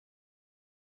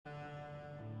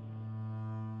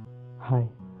Hi,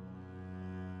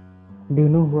 do you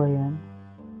know who I am?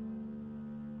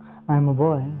 I am a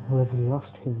boy who has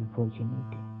lost his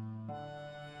virginity.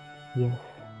 Yes,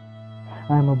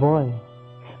 I am a boy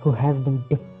who has been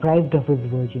deprived of his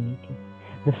virginity.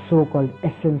 The so-called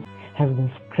essence has been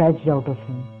scratched out of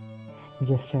him,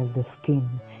 just as the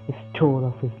skin is torn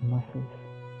off his muscles.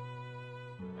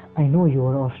 I know you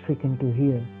are awe-stricken to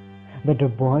hear that a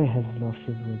boy has lost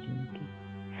his virginity,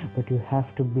 but you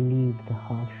have to believe the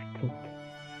harsh truth.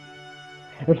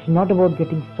 It's not about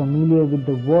getting familiar with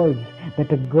the words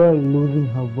that a girl losing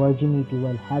her virginity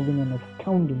while having an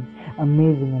astounding,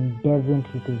 amazing and dazzling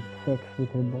little sex with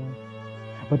her boy,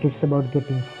 but it's about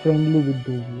getting friendly with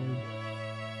those words.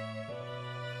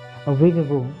 A week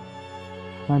ago,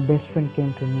 my best friend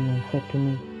came to me and said to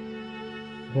me,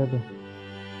 "Brother,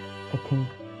 I think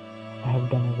I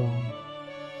have done a wrong."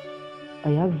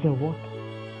 I asked her what.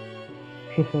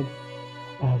 She said,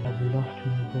 "I have lost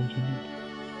my virginity.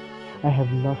 I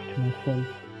have lost myself."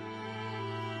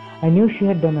 I knew she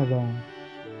had done a wrong,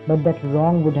 but that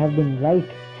wrong would have been right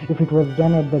if it was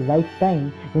done at the right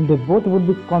time when they both would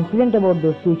be confident about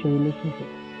their future relationship.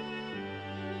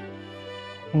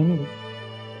 Anyway,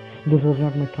 this was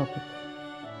not my topic,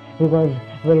 because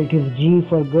where it is G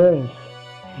for girls,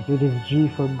 it is G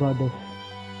for goddess,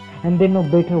 and they know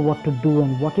better what to do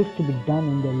and what is to be done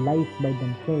in their life by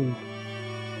themselves,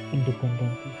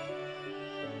 independently.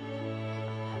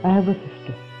 I have a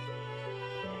sister.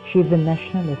 She is a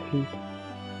national athlete,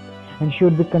 and she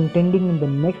would be contending in the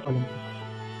next Olympics.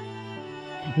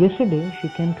 Yesterday, she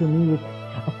came to me with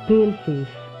a pale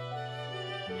face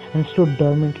and stood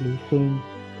dormantly, saying,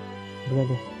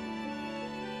 "Brother,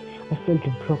 I felt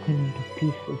broken into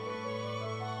pieces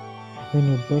when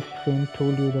your best friend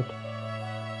told you that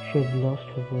she had lost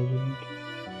her virginity.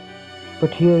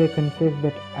 But here I confess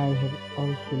that I have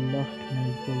also lost my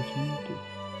virginity."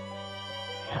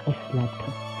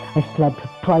 I slapped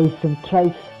her twice and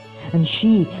thrice, and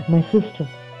she, my sister,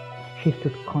 she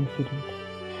stood confident,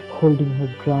 holding her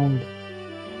ground,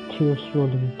 tears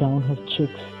rolling down her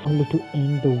cheeks, only to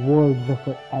end the words of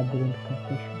her aberrant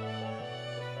confession.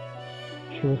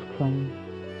 She was crying,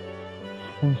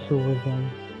 and so was I.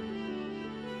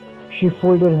 She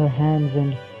folded her hands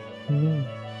and me,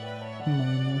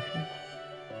 my emotions.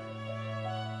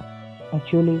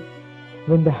 Actually,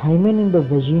 when the hymen in the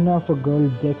vagina of a girl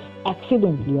breaks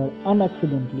accidentally or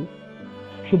unaccidentally,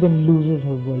 she then loses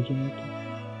her virginity.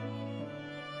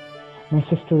 My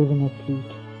sister is an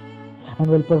athlete, and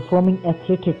while performing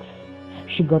athletics,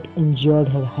 she got injured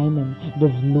her hymen,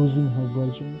 thus losing her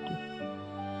virginity.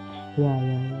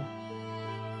 Yeah.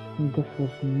 This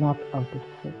was not out of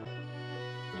sex.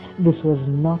 This was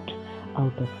not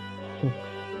out of sex.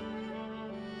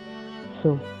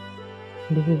 So,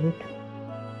 this is it.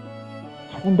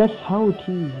 And that's how it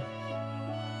is.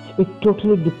 It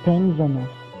totally depends on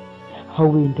us, how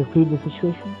we interpret the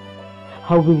situation,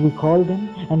 how we recall them,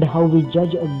 and how we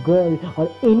judge a girl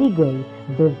or any girl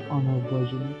based on her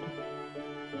virginity.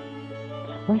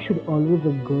 Why should always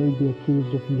a girl be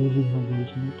accused of losing her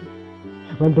virginity,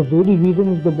 while the very reason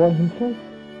is the boy himself?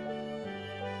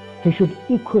 He should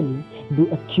equally be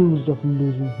accused of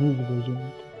losing his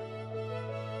virginity.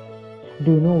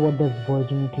 Do you know what does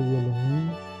virginity really mean?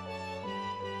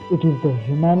 It is the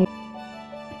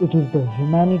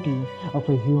humanity of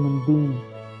a human being.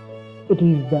 It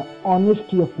is the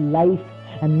honesty of life,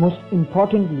 and most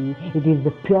importantly, it is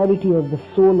the purity of the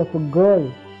soul of a girl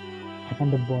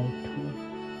and a boy too.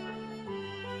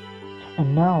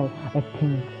 And now I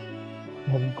think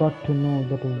you have got to know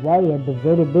that why at the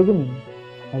very beginning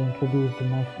I introduced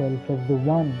myself as the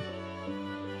one